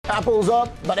Apple's up,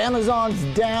 but Amazon's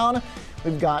down.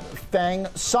 We've got FANG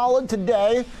solid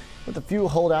today with a few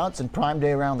holdouts and Prime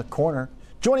Day around the corner.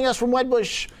 Joining us from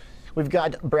Wedbush, we've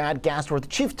got Brad Gasworth,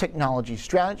 Chief Technology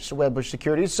Strategist at Wedbush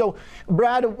Securities. So,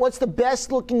 Brad, what's the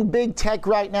best looking big tech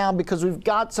right now? Because we've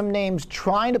got some names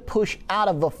trying to push out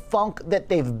of the funk that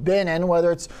they've been in,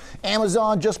 whether it's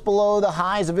Amazon just below the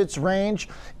highs of its range,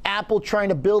 Apple trying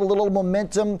to build a little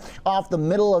momentum off the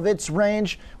middle of its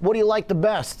range. What do you like the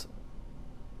best?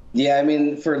 Yeah, I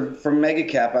mean, for mega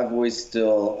cap, I've always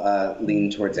still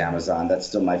leaned towards Amazon. That's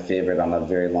still my favorite on a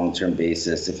very long-term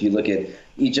basis. If you look at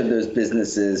each of those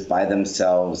businesses by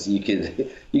themselves, you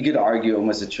could argue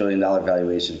almost $1 trillion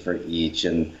valuation for each.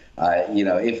 And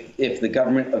if the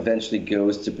government eventually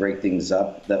goes to break things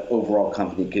up, the overall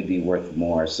company could be worth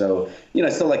more. So I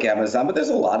still like Amazon, but there's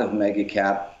a lot of mega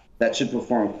cap that should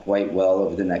perform quite well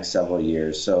over the next several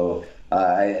years. So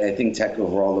I think tech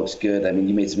overall looks good. I mean,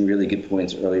 you made some really good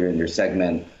points earlier in your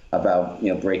segment about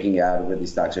breaking out where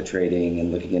these stocks are trading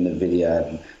and looking at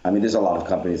NVIDIA. I mean, there's a lot of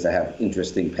companies that have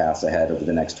interesting paths ahead over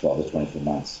the next 12 to 24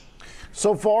 months.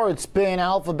 So far, it's been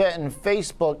Alphabet and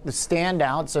Facebook, the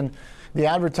standouts, and the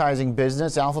advertising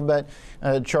business. Alphabet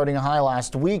charting a high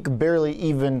last week, barely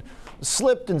even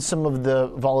slipped in some of the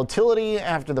volatility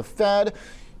after the Fed.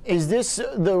 Is this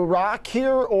the rock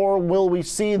here, or will we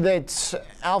see that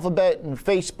Alphabet and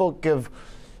Facebook have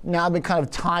now been kind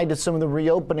of tied to some of the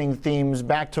reopening themes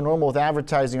back to normal with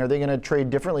advertising? Are they going to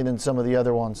trade differently than some of the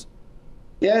other ones?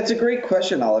 Yeah, it's a great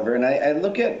question, Oliver. And I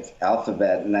look at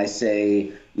Alphabet and I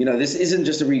say, this isn't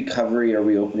just a recovery or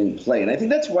reopening play. And I think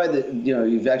that's why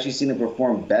you've actually seen it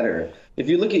perform better. If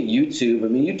you look at YouTube, I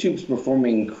mean, YouTube's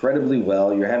performing incredibly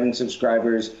well. You're having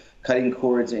subscribers cutting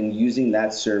cords and using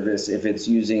that service, if it's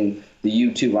using the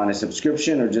YouTube on a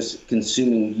subscription or just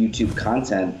consuming YouTube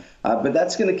content. But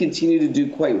that's going to continue to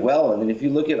do quite well. I mean, if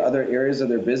you look at other areas of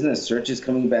their business, search is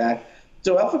coming back.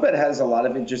 So Alphabet has a lot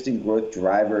of interesting growth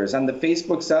drivers. On the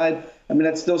Facebook side, I mean,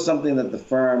 that's still something that the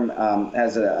firm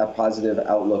has a positive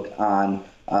outlook on.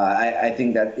 I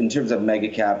think that in terms of mega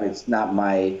cap, it's not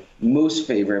my most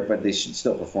favorite, but they should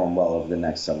still perform well over the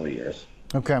next several years.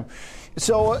 Okay.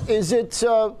 So is it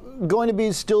going to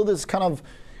be still this kind of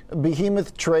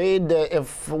behemoth trade?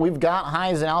 If we've got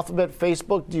highs in Alphabet,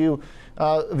 Facebook, do you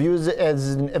view it as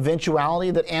an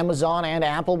eventuality that Amazon and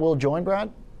Apple will join, Brad?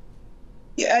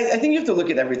 Yeah, I think you have to look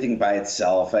at everything by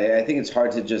itself. I think it's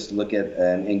hard to just look at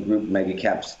and group mega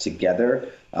caps together.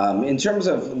 In terms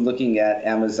of looking at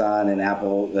Amazon and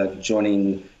Apple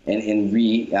joining and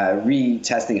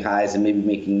retesting highs and maybe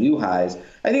making new highs,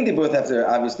 I think they both have to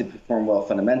obviously perform well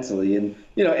fundamentally. And,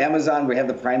 Amazon, we have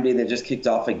the Prime Day that just kicked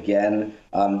off again,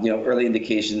 early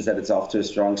indications that it's off to a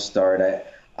strong start.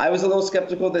 I was a little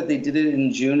skeptical that they did it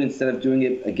in June instead of doing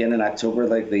it again in October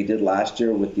like they did last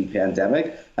year with the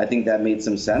pandemic. I think that made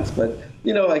some sense. But,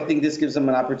 I think this gives them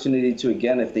an opportunity to,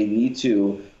 again, if they need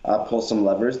to pull some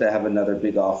levers, to have another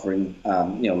big offering,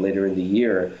 later in the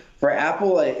year. For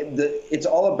Apple, it's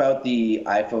all about the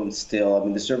iPhone still. I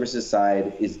mean, the services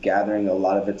side is gathering a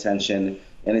lot of attention,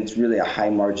 and it's really a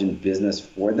high margin business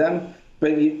for them.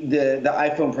 But the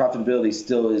iPhone profitability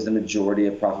still is the majority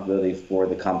of profitability for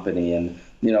the company. And,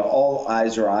 all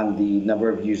eyes are on the number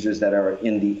of users that are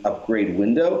in the upgrade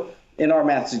window. And our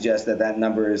math suggests that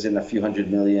number is in a few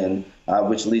hundred million,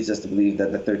 which leads us to believe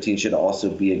that the 13 should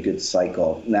also be a good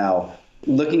cycle. Now,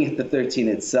 looking at the 13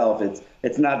 itself,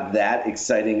 it's not that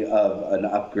exciting of an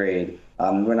upgrade.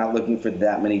 We're not looking for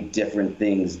that many different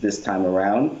things this time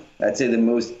around. I'd say the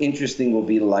most interesting will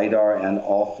be LiDAR and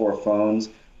all 4 phones.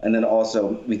 And then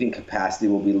also, we think capacity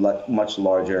will be much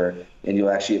larger, and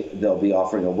they'll be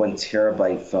offering a 1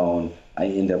 terabyte phone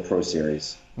in their Pro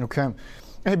Series. Okay.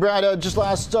 Hey, Brad, just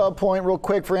last point real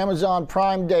quick for Amazon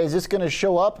Prime Day. Is this going to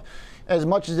show up as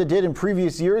much as it did in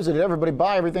previous years? Did everybody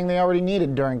buy everything they already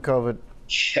needed during COVID?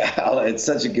 Yeah, it's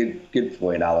such a good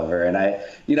point, Oliver. And I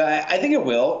think it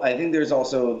will. I think there's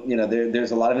also, there's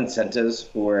a lot of incentives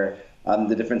for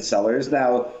the different sellers.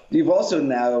 Now, you've also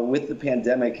now, with the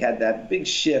pandemic, had that big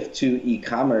shift to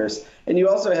e-commerce. And you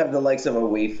also have the likes of a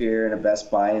Wayfair and a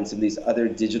Best Buy and some of these other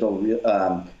digital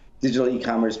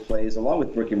e-commerce plays, along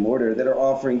with brick and mortar, that are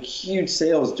offering huge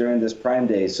sales during this Prime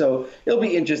Day. So it'll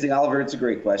be interesting. Oliver, it's a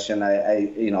great question.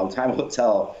 Time will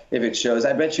tell if it shows.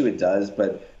 I bet you it does,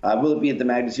 but will it be at the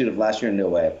magnitude of last year? No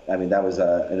way. I mean, that was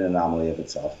an anomaly of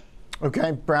itself.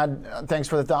 Okay, Brad, thanks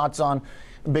for the thoughts on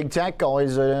big tech.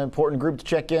 Always an important group to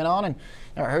check in on, and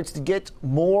it hurts to get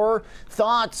more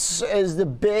thoughts as the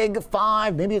big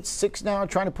 5, maybe it's 6 now,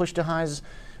 trying to push to highs.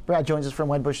 Brad joins us from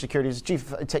Wedbush Securities,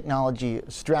 Chief Technology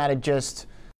Strategist.